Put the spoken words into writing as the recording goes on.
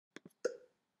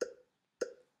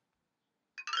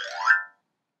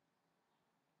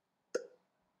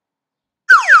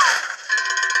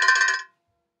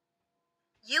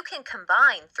can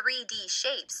combine 3D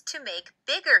shapes to make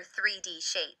bigger 3D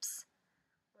shapes.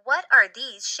 What are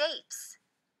these shapes?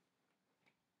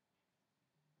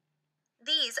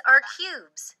 These are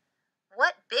cubes.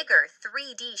 What bigger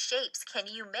 3D shapes can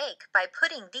you make by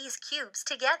putting these cubes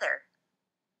together?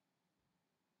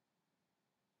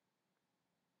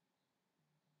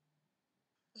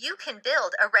 You can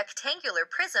build a rectangular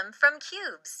prism from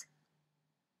cubes.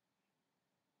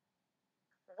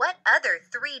 What other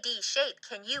 3D shape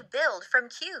can you build from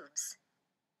cubes?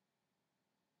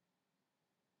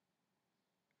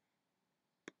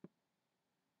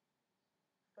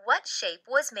 What shape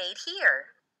was made here?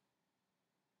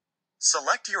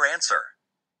 Select your answer.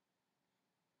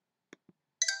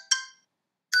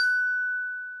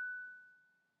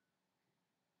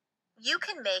 You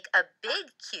can make a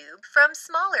big cube from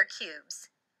smaller cubes.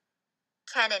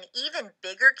 Can an even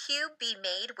bigger cube be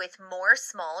made with more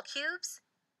small cubes?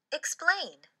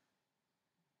 Explain.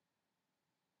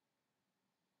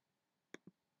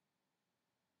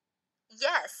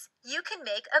 Yes, you can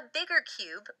make a bigger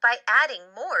cube by adding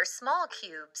more small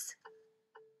cubes.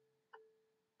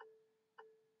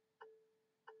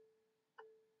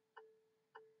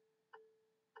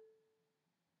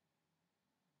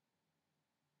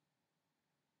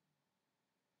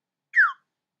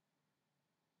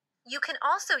 You can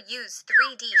also use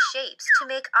 3D shapes to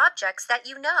make objects that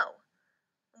you know.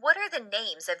 What are the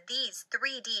names of these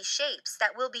 3D shapes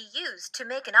that will be used to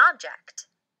make an object?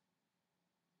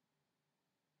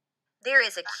 There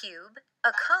is a cube,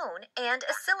 a cone, and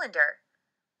a cylinder.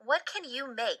 What can you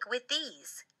make with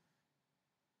these?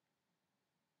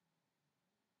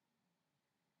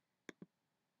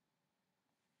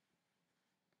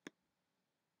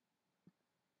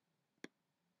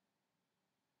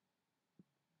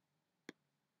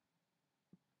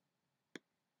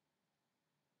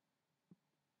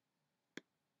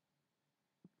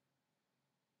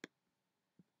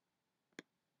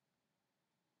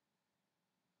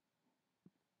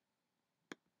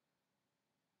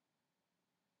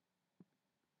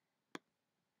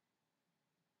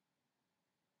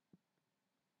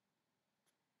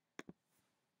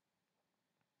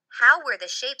 How were the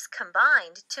shapes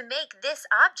combined to make this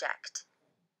object?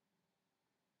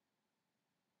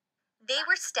 They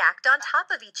were stacked on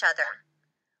top of each other.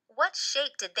 What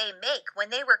shape did they make when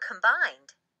they were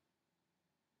combined?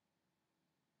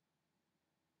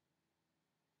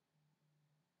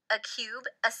 A cube,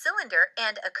 a cylinder,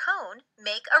 and a cone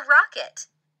make a rocket.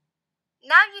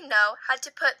 Now you know how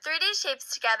to put 3D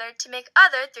shapes together to make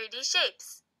other 3D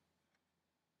shapes.